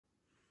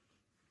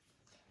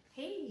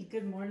Hey,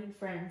 good morning,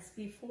 friends.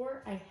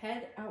 Before I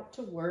head out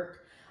to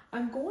work,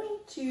 I'm going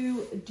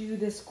to do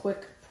this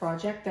quick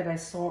project that I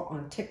saw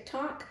on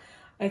TikTok.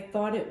 I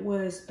thought it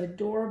was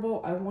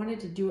adorable. I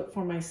wanted to do it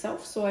for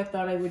myself, so I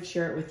thought I would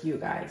share it with you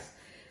guys.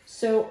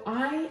 So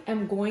I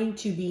am going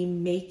to be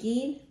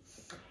making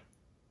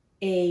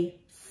a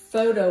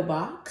photo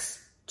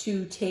box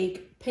to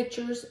take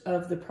pictures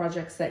of the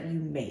projects that you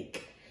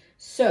make.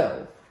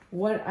 So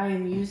what I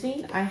am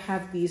using, I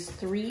have these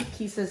 3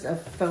 pieces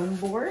of foam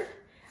board.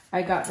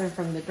 I got them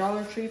from the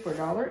Dollar Tree for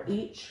 $1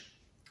 each.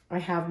 I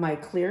have my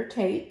clear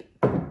tape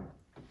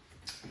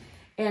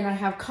and I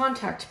have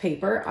contact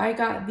paper. I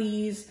got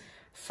these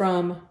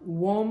from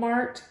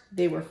Walmart.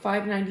 They were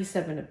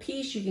 $5.97 a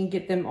piece. You can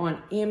get them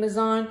on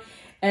Amazon.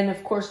 And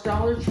of course,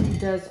 Dollar Tree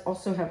does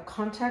also have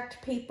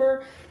contact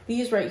paper.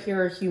 These right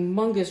here are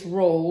humongous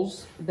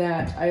rolls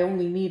that I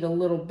only need a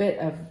little bit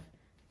of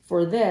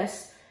for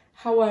this.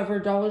 However,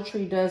 Dollar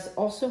Tree does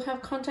also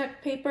have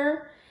contact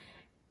paper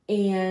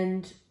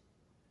and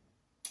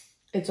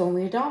it's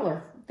only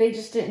 $1. They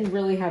just didn't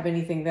really have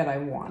anything that I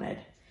wanted.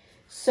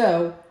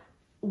 So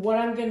what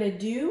I'm gonna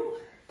do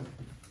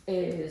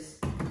is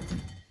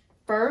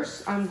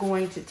first I'm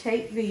going to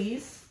take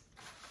these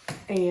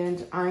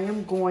and I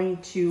am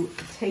going to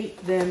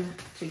tape them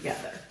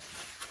together.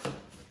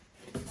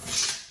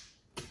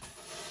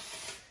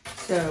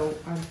 So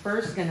I'm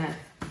first gonna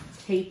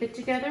tape it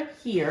together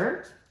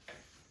here.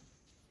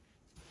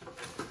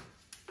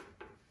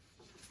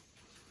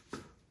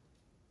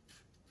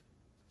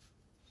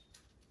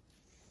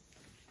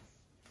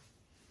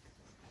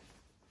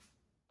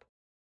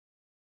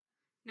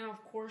 Now,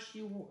 of course,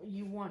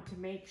 you want to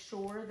make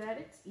sure that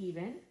it's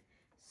even.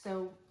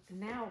 So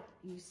now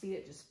you see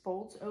it just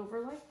folds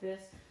over like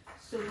this.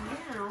 So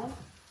now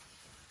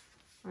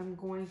I'm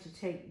going to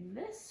take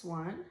this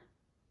one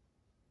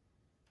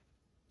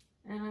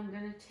and I'm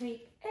going to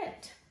tape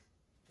it.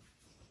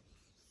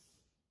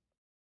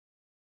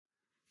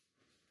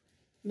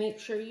 Make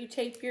sure you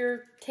tape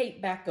your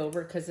tape back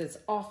over because it's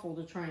awful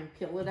to try and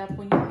peel it up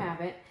when you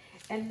have it.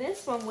 And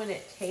this one, when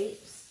it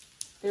tapes,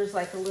 there's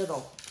like a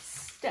little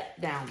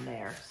step down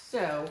there.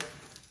 So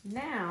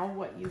now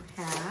what you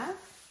have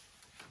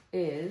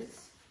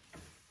is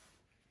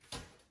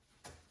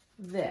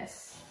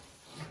this.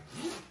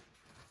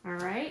 All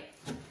right.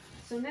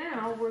 So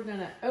now we're going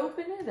to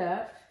open it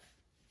up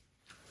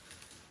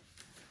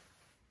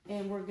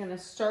and we're going to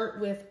start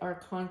with our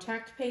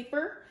contact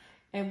paper.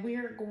 And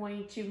we're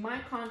going to, my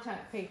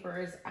contact paper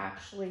is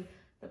actually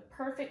the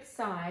perfect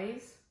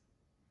size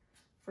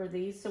for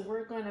these. So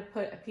we're going to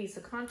put a piece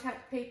of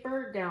contact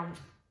paper down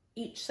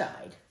each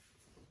side.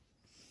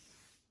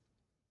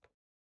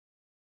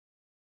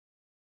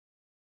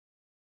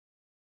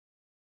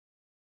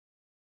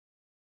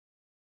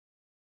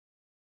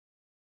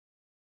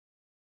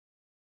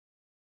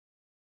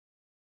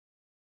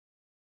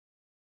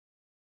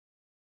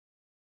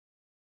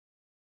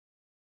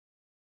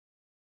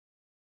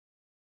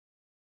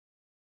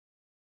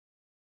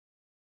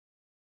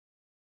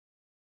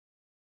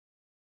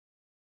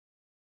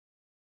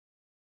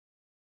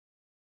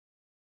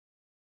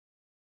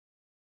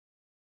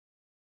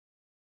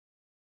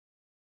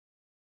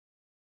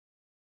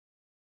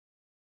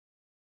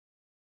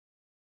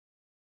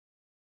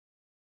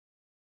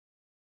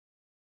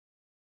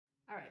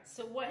 All right,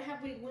 so what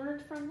have we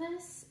learned from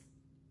this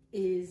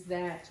is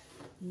that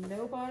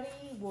nobody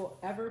will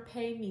ever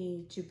pay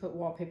me to put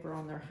wallpaper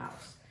on their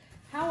house.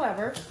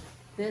 However,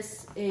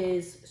 this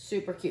is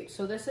super cute.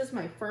 So this is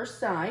my first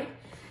side.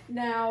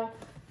 Now,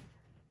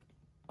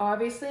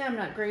 obviously I'm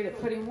not great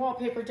at putting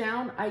wallpaper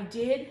down. I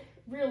did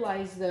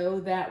realize though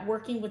that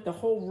working with the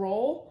whole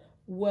roll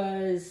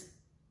was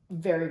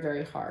very,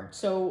 very hard.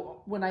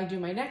 So when I do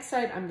my next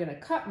side, I'm gonna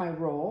cut my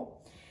roll.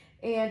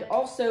 And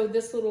also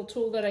this little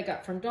tool that I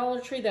got from Dollar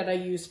Tree that I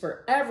use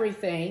for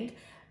everything,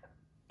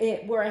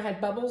 where I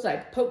had bubbles, I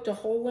poked a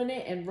hole in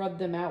it and rubbed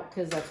them out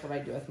because that's what I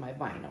do with my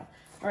vinyl.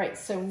 All right,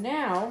 so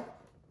now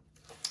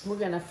we're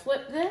gonna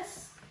flip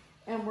this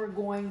and we're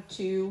going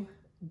to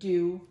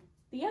do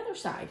the other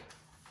side.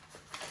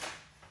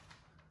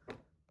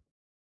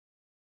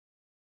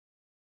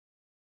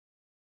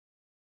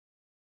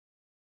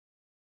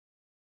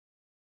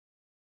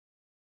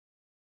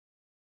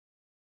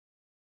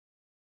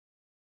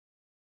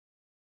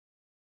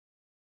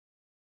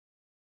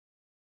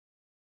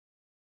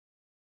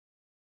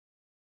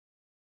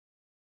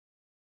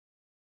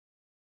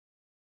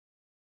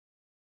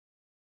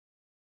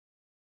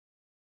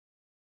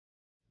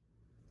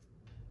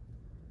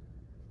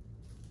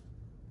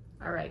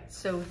 All right,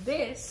 so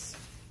this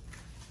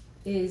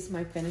is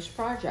my finished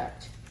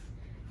project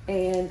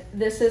and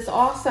this is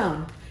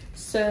awesome.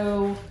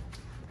 So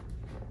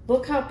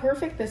look how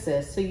perfect this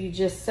is. So you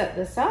just set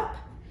this up,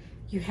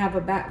 you have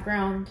a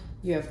background,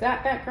 you have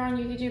that background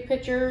you can do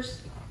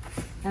pictures,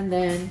 and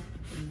then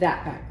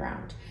that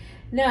background.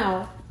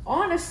 Now,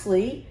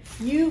 honestly,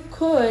 you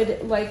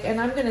could like,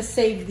 and I'm gonna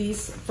save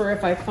these for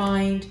if I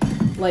find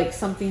like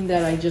something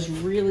that I just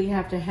really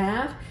have to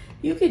have.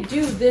 you could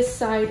do this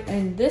side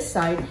and this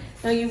side.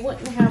 Now you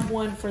wouldn't have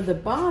one for the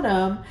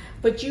bottom,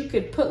 but you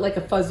could put like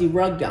a fuzzy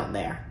rug down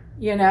there,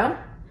 you know?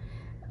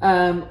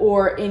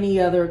 Or any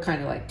other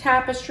kind of like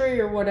tapestry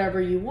or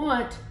whatever you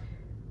want,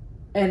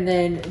 and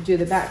then do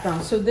the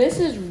background. So this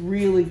is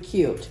really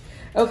cute.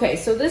 Okay,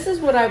 so this is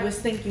what I was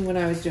thinking when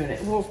I was doing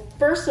it. Well,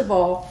 first of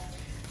all,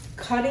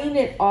 cutting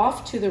it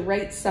off to the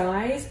right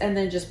size and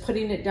then just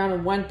putting it down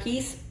in one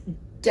piece,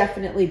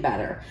 definitely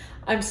better.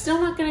 I'm still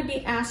not gonna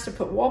be asked to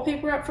put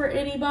wallpaper up for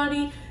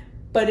anybody,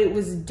 but it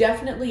was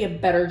definitely a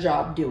better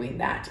job doing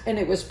that, and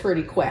it was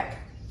pretty quick.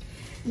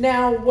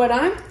 Now, what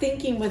I'm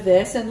thinking with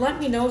this, and let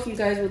me know if you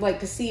guys would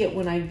like to see it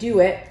when I do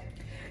it,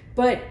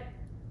 but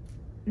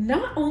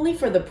not only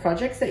for the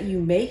projects that you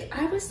make,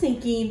 I was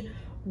thinking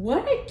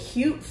what a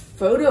cute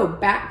photo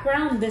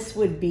background this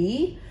would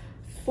be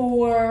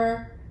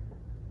for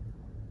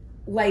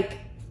like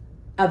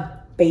a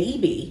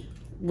baby,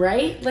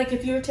 right? Like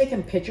if you were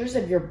taking pictures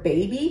of your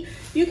baby,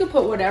 you could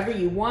put whatever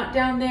you want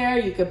down there.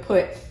 You could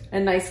put a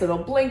nice little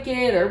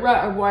blanket or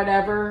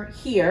whatever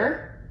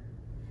here.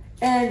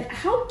 And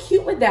how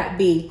cute would that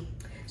be?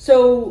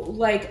 So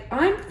like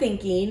I'm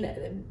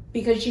thinking,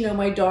 because you know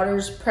my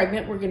daughter's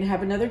pregnant, we're gonna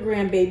have another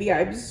grandbaby.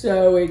 I'm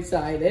so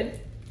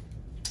excited.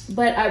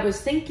 But I was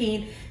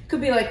thinking it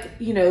could be like,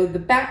 you know, the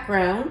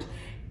background,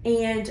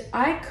 and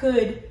I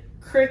could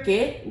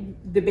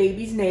Cricket, the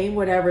baby's name,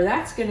 whatever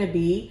that's gonna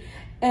be,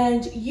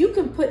 and you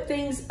can put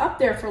things up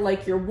there for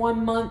like your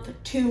 1 month,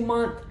 2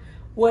 month,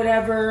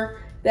 whatever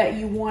that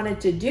you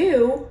wanted to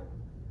do.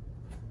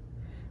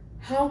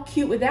 How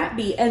cute would that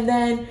be? And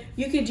then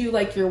you could do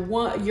like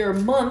your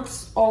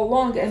months all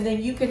along, and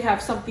then you could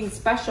have something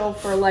special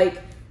for like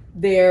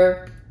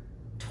their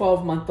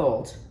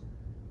 12-month-old.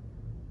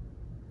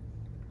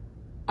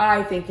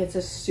 I think it's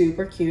a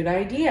super cute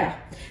idea.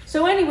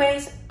 So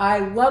anyways, I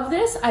love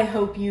this. I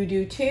hope you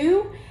do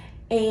too.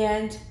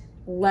 And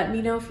let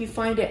me know if you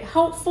find it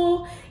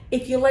helpful.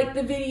 If you like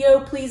the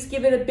video, please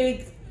give it a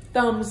big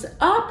thumbs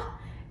up.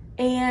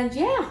 And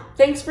yeah,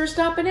 thanks for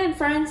stopping in,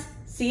 friends.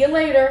 See you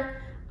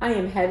later. I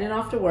am heading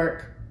off to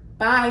work.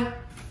 Bye.